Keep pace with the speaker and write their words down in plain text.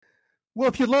Well,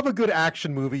 if you love a good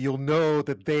action movie, you'll know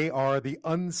that they are the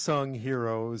unsung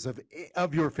heroes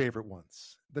of your favorite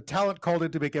ones. The talent called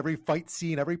in to make every fight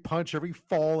scene, every punch, every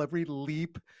fall, every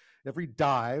leap, every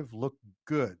dive look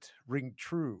good, ring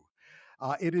true.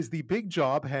 It is the big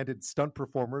job handed stunt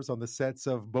performers on the sets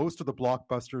of most of the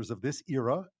blockbusters of this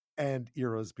era and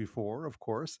eras before, of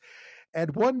course.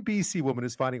 And one BC woman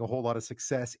is finding a whole lot of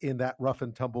success in that rough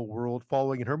and tumble world,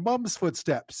 following in her mom's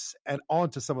footsteps and on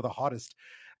to some of the hottest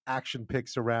action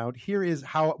picks around. Here is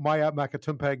how Maya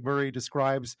Macatumpag-Murray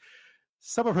describes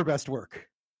some of her best work.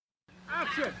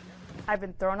 Action! I've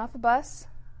been thrown off a bus.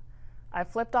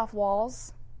 I've flipped off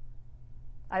walls.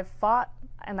 I've fought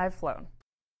and I've flown.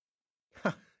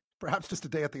 Perhaps just a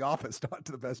day at the office, not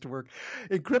to the best work.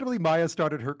 Incredibly, Maya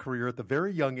started her career at the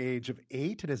very young age of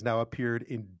 8 and has now appeared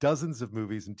in dozens of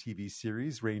movies and TV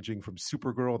series, ranging from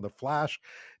Supergirl and The Flash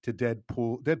to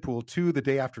Deadpool 2, The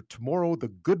Day After Tomorrow, The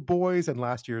Good Boys, and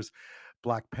last year's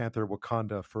Black Panther: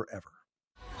 Wakanda Forever.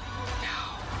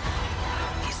 Now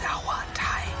is our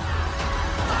time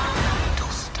to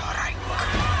strike.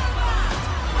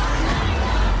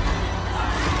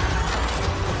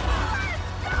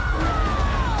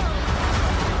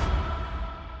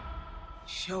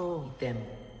 Show them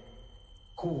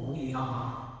who we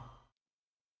are.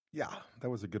 Yeah, that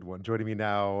was a good one. Joining me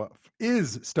now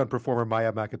is stunt performer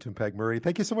Maya Macatumpag-Murray.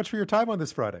 Thank you so much for your time on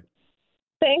this Friday.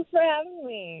 Thanks for having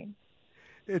me.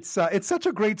 It's such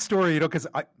a great story, because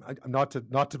I'm not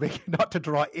to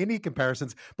draw any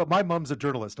comparisons, but my mom's a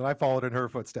journalist and I followed in her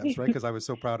footsteps, right? Because I was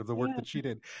so proud of the work that she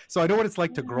did. So I know what it's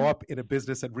like to grow up in a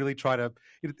business and really try to.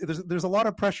 There's a lot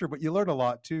of pressure, but you learn a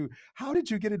lot too. How did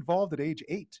you get involved at age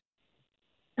 8?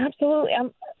 Absolutely.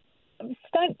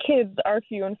 Stunt kids are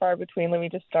few and far between. Let me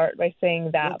just start by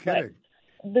saying that. No kidding.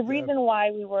 But the reason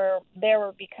why we were there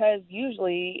were because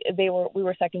usually we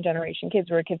were second generation kids.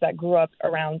 We were kids that grew up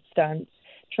around stunts,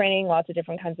 training lots of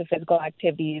different kinds of physical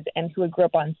activities, and who grew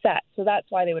up on set. So that's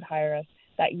why they would hire us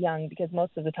that young, because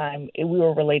most of the time we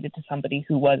were related to somebody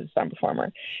who was a stunt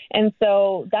performer. And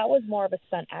so that was more of a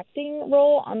stunt acting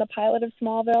role on the pilot of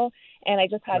Smallville, and I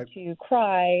just had to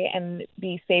cry and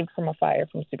be saved from a fire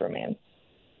from Superman.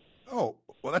 Oh,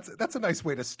 well, that's a nice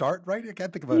way to start, right? I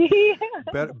can't think of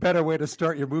a better way to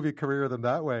start your movie career than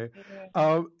that way.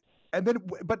 And then,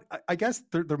 but I guess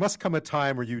there must come a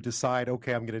time where you decide,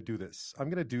 okay, I'm going to do this. I'm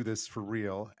going to do this for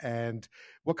real. And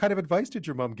what kind of advice did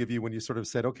your mom give you when you sort of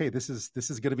said, okay, this is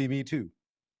going to be me too?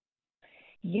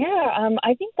 Yeah,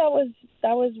 I think that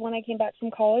was when I came back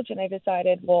from college, and I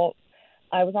decided, well,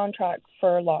 I was on track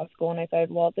for law school, and I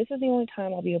said, well, this is the only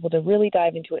time I'll be able to really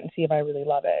dive into it and see if I really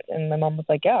love it. And my mom was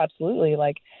like, yeah, absolutely,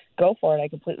 like, go for it. I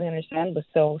completely understand, was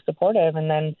so supportive.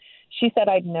 And then she said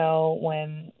I'd know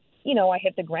when, I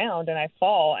hit the ground and I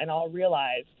fall, and I'll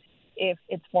realize if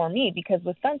it's for me, because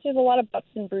with stunts, there's a lot of bumps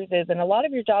and bruises, and a lot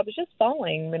of your job is just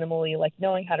falling minimally, like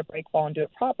knowing how to break fall and do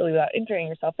it properly without injuring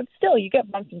yourself. But still, you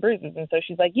get bumps and bruises. And so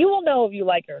she's like, you will know if you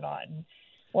like it or not. And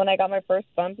when I got my first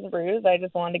bump and bruise, I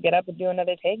just wanted to get up and do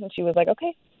another take. And she was like,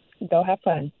 okay, go have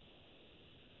fun.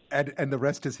 And the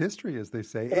rest is history, as they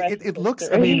say. It looks,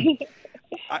 I mean,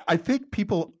 I think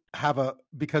people have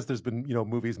because there's been,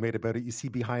 movies made about it, you see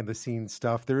behind the scenes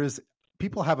stuff.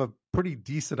 People have a pretty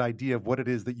decent idea of what it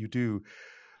is that you do,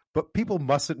 but people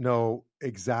mustn't know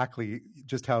exactly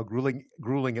just how grueling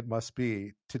it must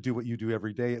be to do what you do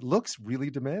every day. It looks really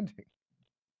demanding.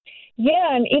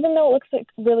 Yeah, and even though it looks like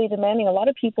really demanding, a lot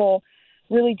of people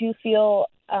really do feel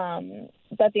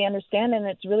that they understand, and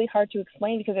it's really hard to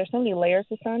explain because there's so many layers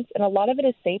to stunts, and a lot of it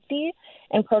is safety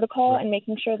and protocol and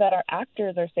making sure that our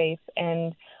actors are safe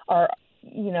and are,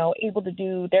 able to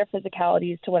do their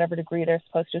physicalities to whatever degree they're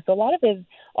supposed to. So a lot of it is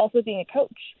also being a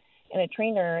coach and a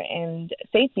trainer and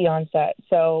safety on set.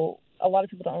 So a lot of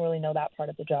people don't really know that part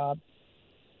of the job.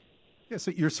 Yeah,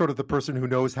 so you're sort of the person who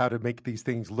knows how to make these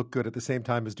things look good at the same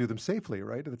time as do them safely,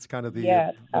 right? That's kind of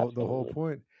the whole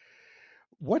point.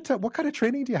 What kind of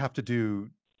training do you have to do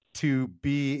to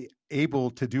be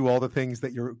able to do all the things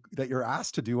that you're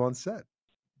asked to do on set?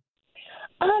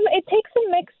 It takes a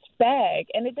mixed bag,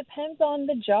 and it depends on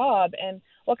the job and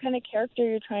what kind of character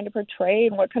you're trying to portray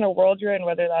and what kind of world you're in,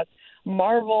 whether that's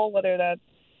Marvel, whether that's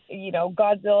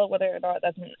Godzilla, whether or not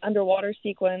that's an underwater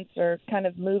sequence or kind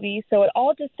of movie. So it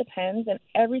all just depends, and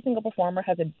every single performer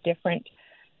has a different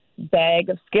bag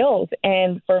of skills.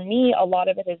 And for me, a lot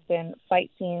of it has been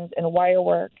fight scenes and wire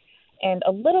work and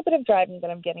a little bit of driving that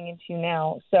I'm getting into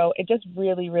now. So it just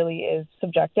really, really is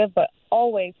subjective, but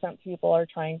always some people are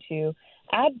trying to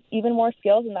add even more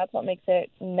skills, and that's what makes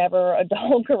it never a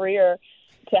dull career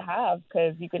to have,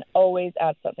 because you can always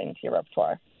add something to your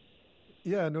repertoire.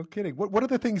 Yeah, no kidding. What are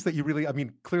the things that you really, I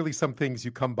mean, clearly some things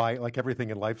you come by, like everything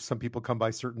in life, some people come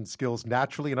by certain skills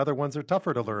naturally and other ones are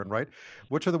tougher to learn, right?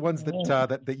 Which are the ones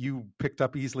that that you picked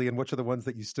up easily and which are the ones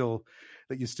that you still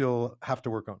have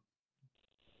to work on?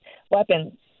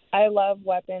 Weapons. I love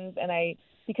weapons, and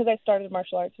because I started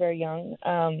martial arts very young,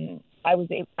 I'm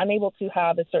able to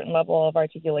have a certain level of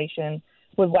articulation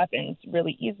with weapons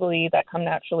really easily that come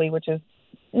naturally, which is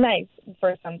nice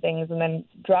for some things. And then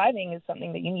driving is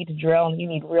something that you need to drill, and you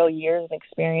need real years of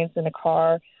experience in a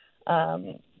car,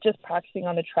 just practicing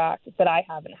on the track that I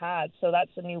haven't had. So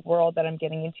that's a new world that I'm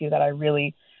getting into that I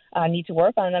really need to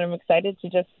work on, that I'm excited to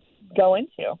just go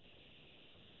into.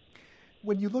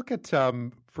 When you look at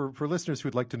for listeners who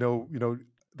would like to know,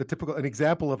 an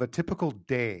example of a typical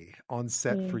day on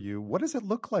set for you, what does it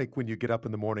look like when you get up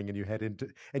in the morning and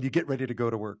you get ready to go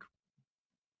to work?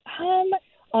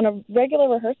 On a regular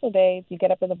rehearsal days, you get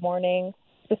up in the morning,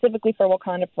 specifically for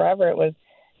Wakanda Forever, it was,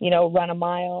 run a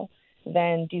mile,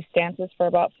 then do stances for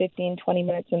about 15, 20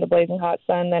 minutes in the blazing hot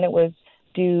sun. Then it was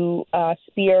do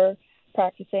spear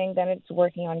practicing. Then it's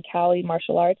working on Kali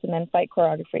martial arts, and then fight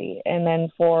choreography. And then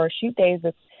for shoot days,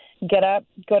 it's get up,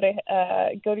 go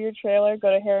to your trailer,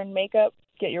 go to hair and makeup,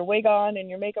 get your wig on and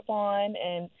your makeup on,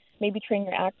 and maybe train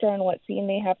your actor on what scene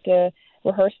they have to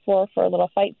rehearse for a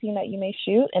little fight scene that you may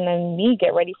shoot. And then me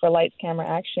get ready for lights, camera,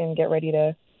 action, get ready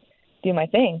to do my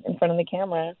thing in front of the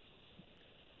camera.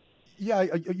 Yeah,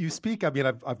 you speak. I mean,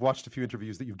 I've watched a few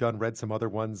interviews that you've done, read some other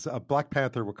ones. Black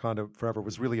Panther: Wakanda Forever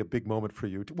was really a big moment for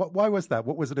you. Why was that?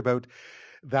 What was it about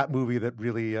that movie that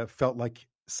really felt like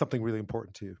something really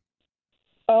important to you?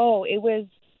 Oh, it was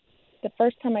the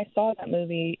first time I saw that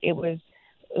movie. It was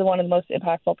one of the most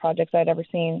impactful projects I'd ever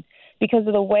seen because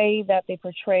of the way that they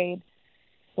portrayed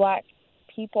Black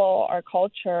people, our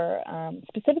culture,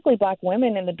 specifically Black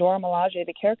women in the Dora Milaje,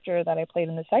 the character that I played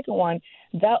in the second one.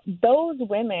 Those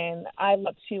women I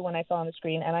looked to when I saw on the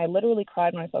screen, and I literally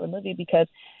cried when I saw the movie because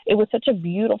it was such a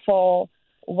beautiful,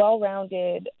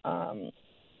 well-rounded,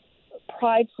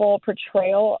 prideful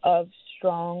portrayal of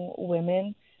strong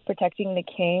women protecting the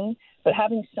king, but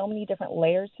having so many different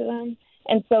layers to them.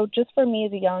 And so just for me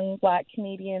as a young Black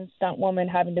comedian, stunt woman,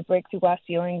 having to break through glass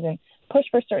ceilings and push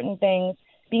for certain things,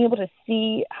 being able to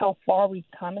see how far we've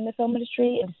come in the film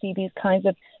industry and to see these kinds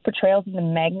of portrayals and the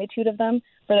magnitude of them,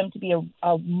 for them to be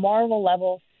a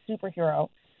Marvel-level superhero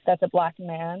that's a Black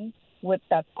man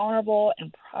that's honorable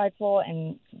and prideful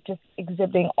and just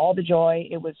exhibiting all the joy.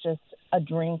 It was just a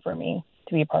dream for me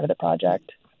to be a part of the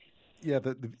project. Yeah,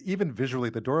 even visually,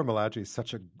 the Dora Milaje is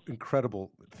such an incredible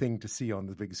thing to see on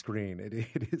the big screen.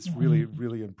 It is really,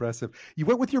 really impressive. You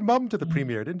went with your mom to the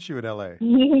premiere, didn't you, in L.A.?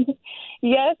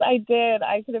 Yes, I did.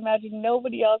 I could imagine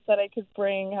nobody else that I could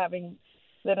bring, having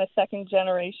been a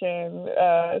second-generation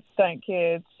stunt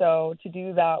kid. So to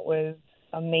do that was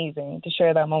amazing. To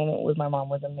share that moment with my mom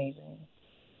was amazing.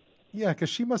 Yeah, because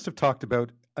she must have talked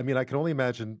about, I mean, I can only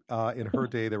imagine in her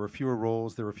day there were fewer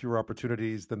roles, there were fewer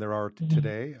opportunities than there are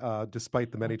today,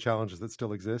 despite the many challenges that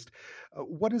still exist.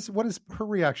 What has her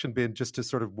reaction been just to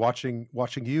sort of watching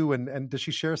you, and does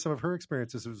she share some of her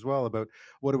experiences as well about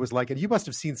what it was like? And you must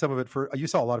have seen some of it you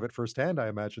saw a lot of it firsthand, I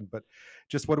imagine, but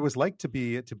just what it was like to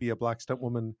be a Black stunt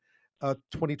woman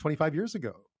 20, 25 years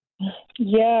ago.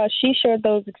 Yeah, she shared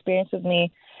those experiences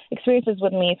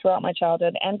with me throughout my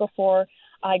childhood and before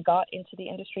I got into the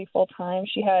industry full time.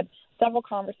 She had several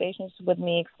conversations with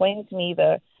me, explaining to me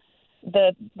the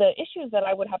issues that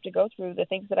I would have to go through, the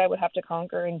things that I would have to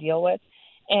conquer and deal with.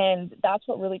 And that's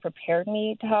what really prepared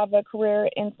me to have a career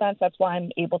in stunts. That's why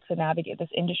I'm able to navigate this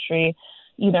industry,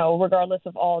 regardless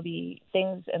of all the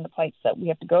things and the plights that we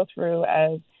have to go through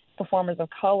as performers of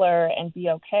color, and be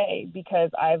okay, because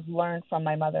I've learned from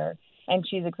my mother, and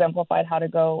she's exemplified how to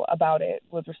go about it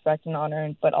with respect and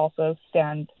honor, but also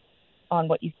stand on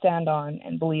what you stand on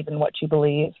and believe in what you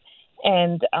believe.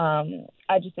 And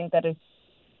I just think that is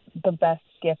the best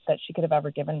gift that she could have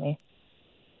ever given me.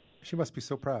 She must be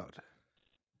so proud.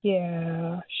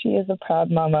 Yeah, she is a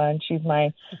proud mama, and she's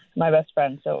my best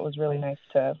friend. So it was really nice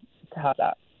to have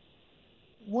that.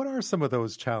 What are some of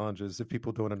those challenges if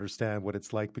people don't understand what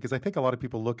it's like? Because I think a lot of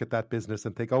people look at that business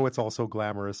and think, oh, it's all so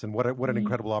glamorous, and what an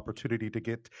incredible opportunity to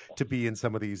get to be in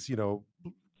some of these,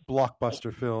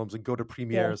 blockbuster films and go to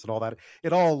premieres and all that.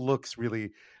 It all looks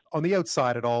really, on the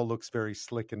outside, it all looks very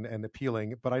slick and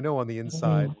appealing. But I know on the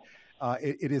inside,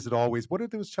 it isn't always. What do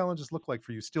those challenges look like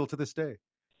for you still to this day?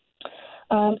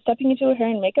 Stepping into a hair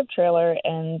and makeup trailer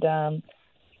and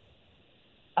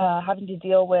having to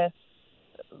deal with,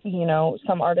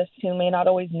 some artists who may not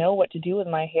always know what to do with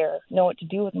my hair, know what to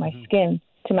do with my skin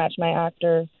to match my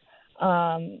actors,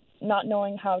 not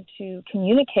knowing how to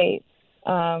communicate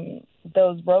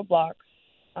those roadblocks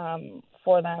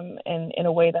for them in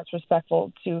a way that's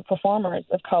respectful to performers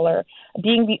of color,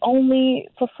 being the only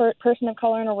preferred person of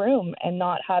color in a room and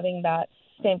not having that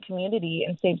same community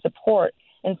and same support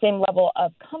and same level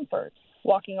of comfort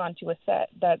walking onto a set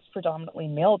that's predominantly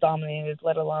male dominated,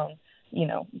 let alone,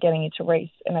 getting into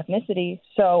race and ethnicity.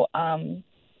 So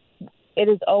it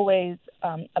is always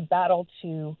a battle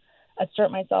to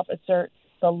assert myself, assert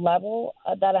the level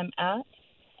that I'm at.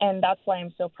 And that's why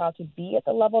I'm so proud to be at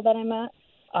the level that I'm at,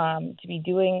 to be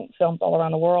doing films all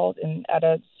around the world and at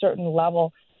a certain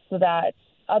level so that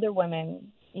other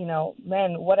women,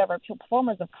 men, whatever,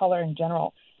 performers of color in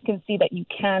general can see that you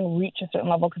can reach a certain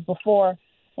level. Because before,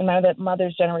 in my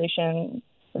mother's generation,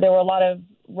 there were a lot of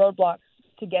roadblocks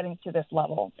to getting to this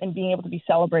level and being able to be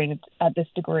celebrated at this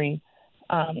degree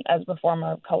as a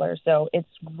performer of color. So it's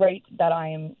great that I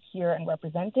am here and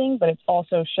representing, but it's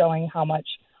also showing how much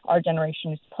our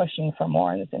generation is pushing for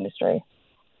more in this industry.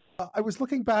 I was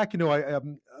looking back,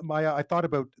 Maya, I thought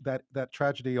about that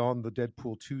tragedy on the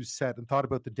Deadpool 2 set and thought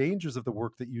about the dangers of the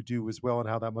work that you do as well and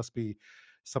how that must be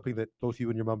something that both you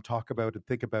and your mom talk about and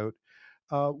think about.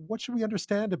 What should we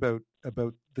understand about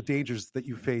the dangers that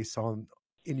you face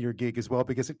in your gig as well?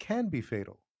 Because it can be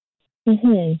fatal.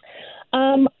 Mm-hmm.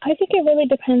 I think it really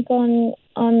depends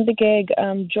on the gig.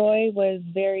 Joy was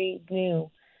very new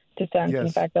to stunts. Yes.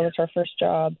 In fact, that was her first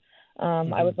job.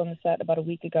 I was on the set about a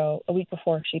week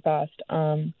before she passed.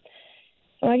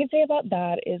 What I can say about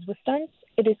that is with stunts,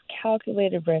 it is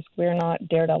calculated risk. We're not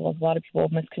daredevils. A lot of people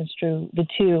misconstrue the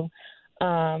two.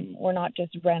 We're not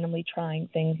just randomly trying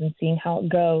things and seeing how it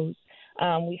goes.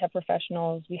 We have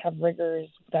professionals. We have riggers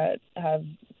that have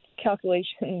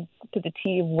calculations to the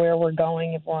T of where we're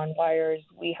going if we're on wires.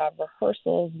 We have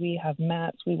rehearsals. We have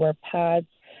mats. We wear pads,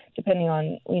 depending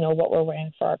on, what we're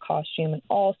wearing for our costume and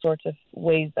all sorts of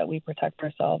ways that we protect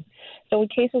ourselves. So in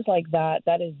cases like that,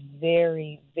 that is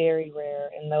very, very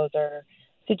rare. And those are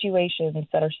situations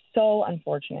that are so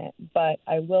unfortunate. But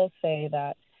I will say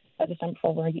that as a stunt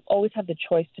performer, you always have the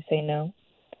choice to say no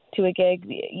to a gig.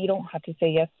 You don't have to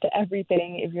say yes to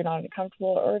everything if you're not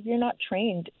comfortable or if you're not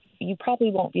trained. You probably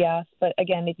won't be asked, but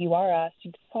again, if you are asked,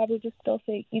 you could still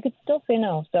say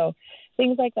no. So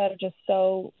things like that are just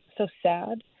so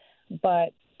sad. But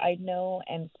I know,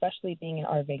 and especially being in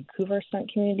our Vancouver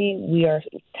stunt community, we are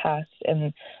tasked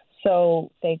and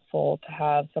so thankful to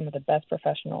have some of the best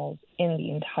professionals in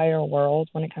the entire world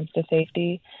when it comes to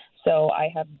safety. So I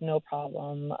have no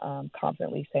problem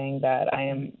confidently saying that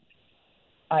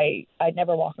I'd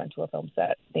never walk onto a film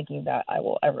set thinking that I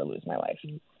will ever lose my life.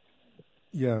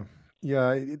 Yeah.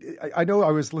 I know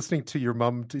I was listening to your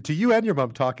mom, to you and your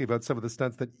mom talking about some of the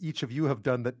stunts that each of you have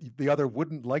done that the other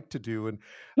wouldn't like to do. And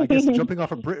I guess jumping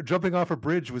off a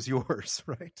bridge was yours,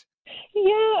 right?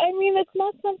 Yeah. I mean, it's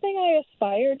not something I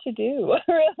aspire to do,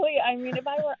 really. I mean, if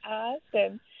I were asked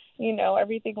and,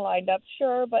 everything lined up,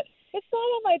 sure. But it's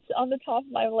not on the top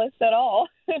of my list at all.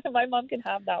 My mom can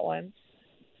have that one.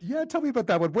 Yeah. Tell me about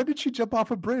that one. When did she jump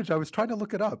off a bridge? I was trying to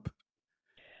look it up.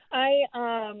 I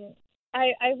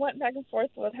went back and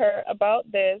forth with her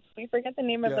about this. We forget the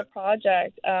name of the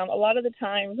project. A lot of the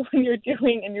times when you're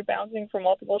doing and you're bouncing for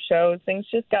multiple shows, things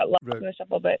just got lost in the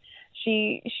shuffle. But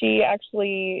she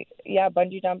actually,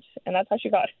 bungee jumped, and that's how she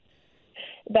got.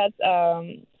 That's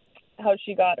how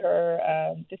she got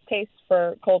her distaste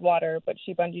for cold water. But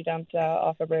she bungee jumped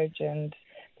off a bridge and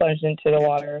plunged into the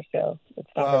water. So it's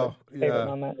not her favorite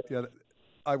moment. Yeah.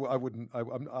 I wouldn't.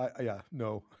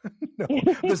 No.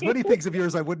 There's many things of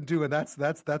yours I wouldn't do, and that's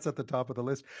at the top of the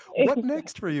list. What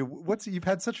next for you? You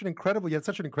had such an incredible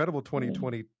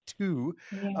 2022.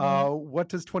 What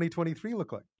does 2023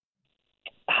 look like?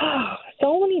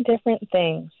 So many different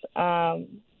things,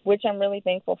 which I'm really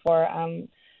thankful for.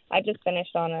 I just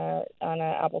finished on a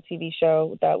Apple TV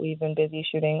show that we've been busy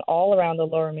shooting all around the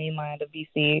Lower Mainland of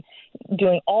BC,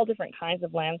 doing all different kinds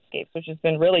of landscapes, which has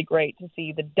been really great to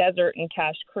see the desert in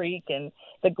Cache Creek and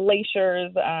the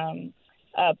glaciers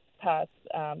up past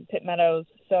Pitt Meadows.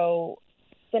 So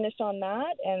finished on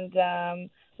that and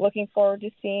looking forward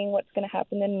to seeing what's going to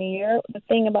happen in the new year. The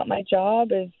thing about my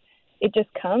job is it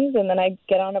just comes, and then I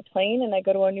get on a plane and I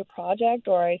go to a new project,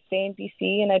 or I stay in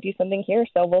BC and I do something here.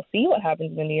 So we'll see what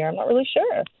happens in the year. I'm not really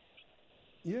sure.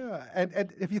 Yeah,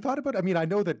 and if you thought about it, I mean, I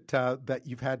know that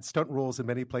you've had stunt roles in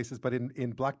many places, but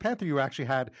in Black Panther, you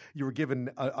were given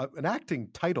an acting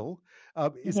title.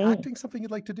 Is acting something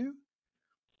you'd like to do?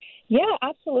 Yeah,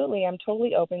 absolutely. I'm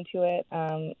totally open to it.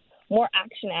 More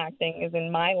action acting is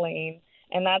in my lane.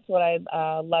 And that's what I'd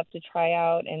love to try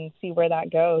out and see where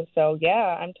that goes. So,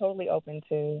 yeah, I'm totally open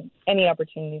to any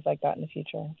opportunities like that in the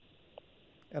future.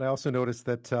 And I also noticed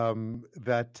that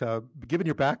given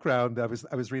your background, I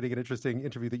was reading an interesting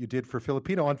interview that you did for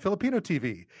on Filipino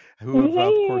TV, who have,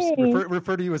 of course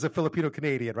refer to you as a Filipino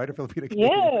Canadian, right? A Filipino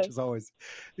Canadian, Yes. which is always,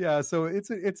 yeah. So it's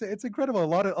incredible. A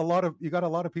lot of you got a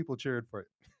lot of people cheering for it.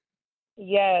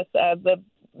 Yes, the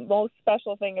most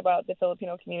special thing about the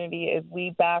Filipino community is we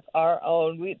back our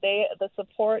own. The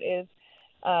support is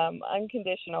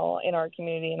unconditional in our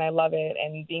community, and I love it.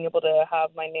 And being able to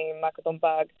have my name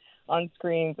Macatumpag on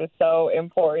screens is so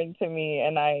important to me,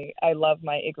 and I love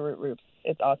my Igorot roots.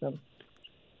 It's awesome.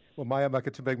 Well, Maya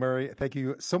Macatumpag-Murray, thank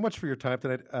you so much for your time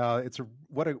tonight.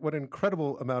 What an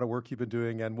incredible amount of work you've been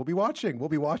doing, and we'll be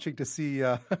watching to see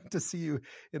to see you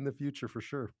in the future for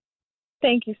sure.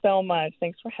 Thank you so much.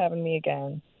 Thanks for having me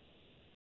again.